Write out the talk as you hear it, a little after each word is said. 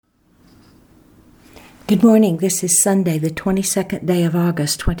Good morning. This is Sunday, the 22nd day of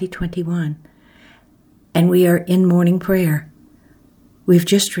August, 2021, and we are in morning prayer. We've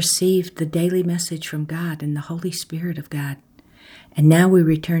just received the daily message from God and the Holy Spirit of God, and now we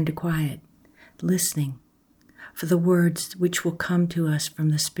return to quiet, listening for the words which will come to us from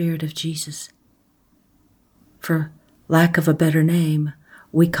the Spirit of Jesus. For lack of a better name,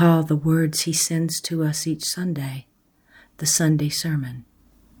 we call the words He sends to us each Sunday the Sunday Sermon.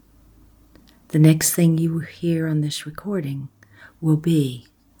 The next thing you will hear on this recording will be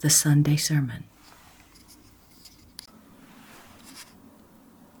the Sunday Sermon.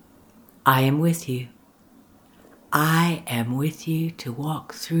 I am with you. I am with you to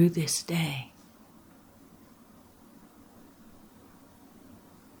walk through this day.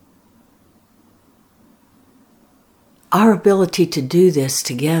 Our ability to do this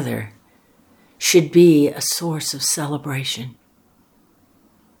together should be a source of celebration.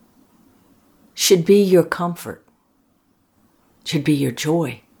 Should be your comfort, should be your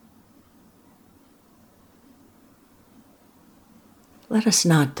joy. Let us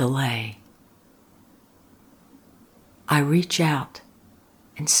not delay. I reach out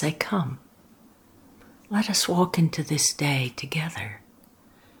and say, come. Let us walk into this day together.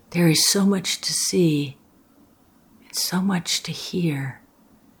 There is so much to see, and so much to hear,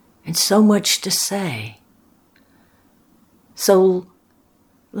 and so much to say. So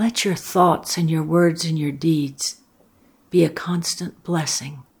let your thoughts and your words and your deeds be a constant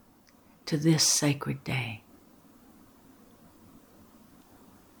blessing to this sacred day.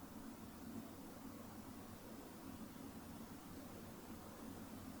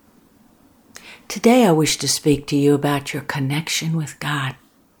 Today I wish to speak to you about your connection with God.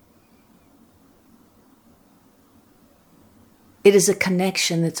 It is a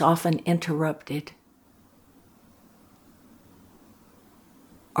connection that's often interrupted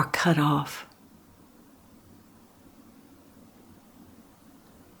or cut off.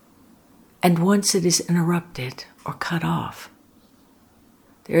 And once it is interrupted or cut off,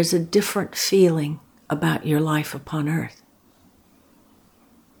 there's a different feeling about your life upon earth.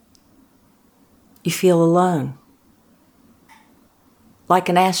 You feel alone, like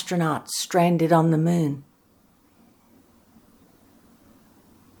an astronaut stranded on the moon.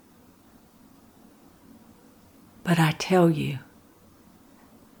 But I tell you,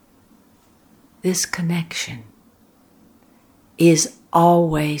 this connection is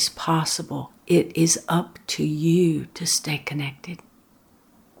always possible. It is up to you to stay connected,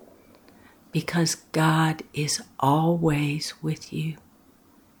 because God is always with you.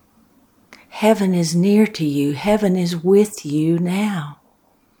 Heaven is near to you. Heaven is with you now.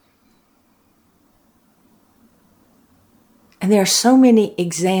 And there are so many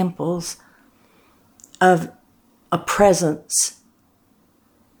examples of a presence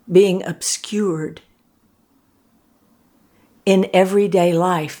being obscured in everyday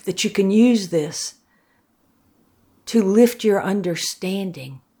life that you can use this to lift your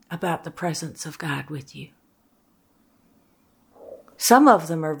understanding about the presence of God with you. Some of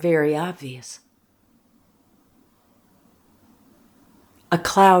them are very obvious. A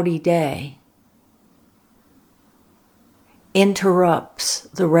cloudy day interrupts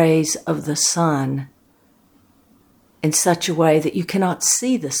the rays of the sun in such a way that you cannot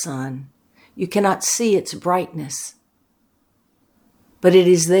see the sun. You cannot see its brightness. But it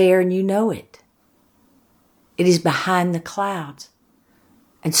is there and you know it. It is behind the clouds.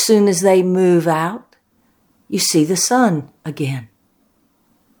 And soon as they move out, you see the sun again.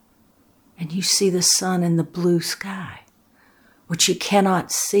 And you see the sun in the blue sky, which you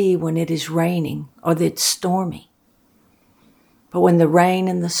cannot see when it is raining or that it's stormy. But when the rain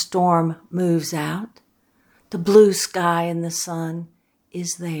and the storm moves out, the blue sky and the sun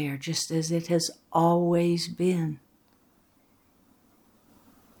is there, just as it has always been.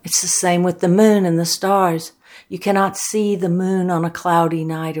 It's the same with the moon and the stars. You cannot see the moon on a cloudy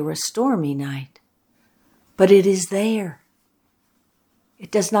night or a stormy night, but it is there. It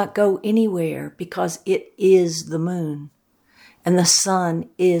does not go anywhere because it is the moon, and the sun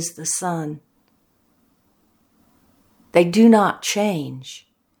is the sun. They do not change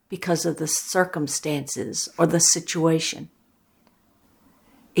because of the circumstances or the situation.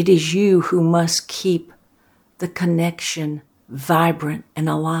 It is you who must keep the connection vibrant and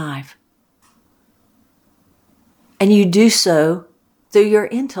alive. And you do so through your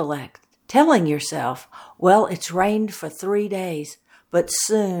intellect, telling yourself, well, it's rained for 3 days, but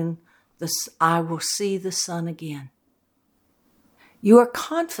soon I will see the sun again. You are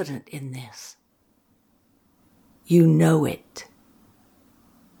confident in this. You know it.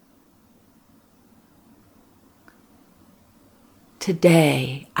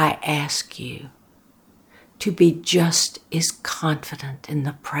 Today, I ask you to be just as confident in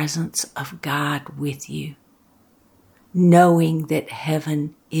the presence of God with you, knowing that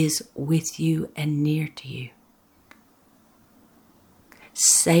heaven is with you and near to you.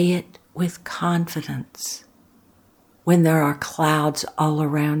 Say it with confidence when there are clouds all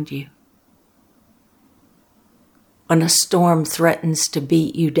around you, when a storm threatens to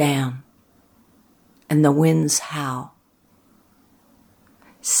beat you down and the winds howl.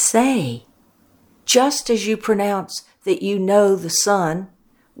 Say, just as you pronounce that you know the sun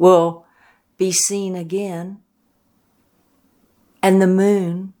will be seen again and the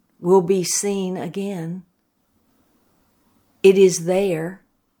moon will be seen again, it is there.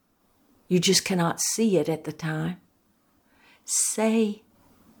 You just cannot see it at the time. Say,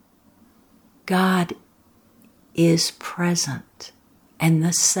 God is present and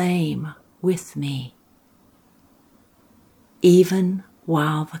the same with me, even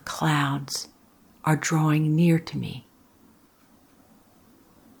while the clouds are drawing near to me.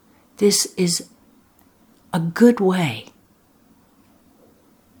 This is a good way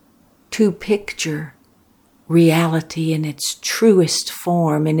to picture reality in its truest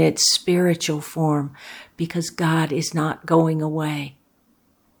form, in its spiritual form, because God is not going away.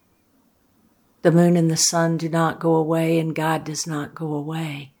 The moon and the sun do not go away, and God does not go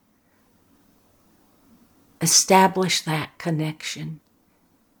away. Establish that connection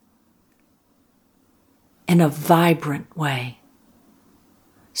in a vibrant way,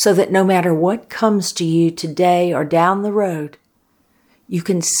 so that no matter what comes to you today or down the road, you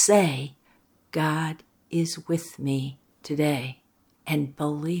can say, God is with me today, and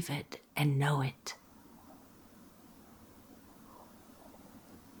believe it and know it.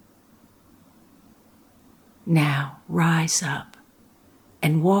 Now rise up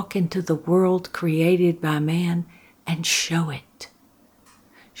and walk into the world created by man and show it.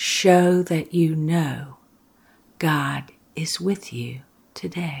 Show that you know God is with you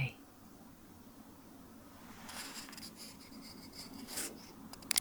today.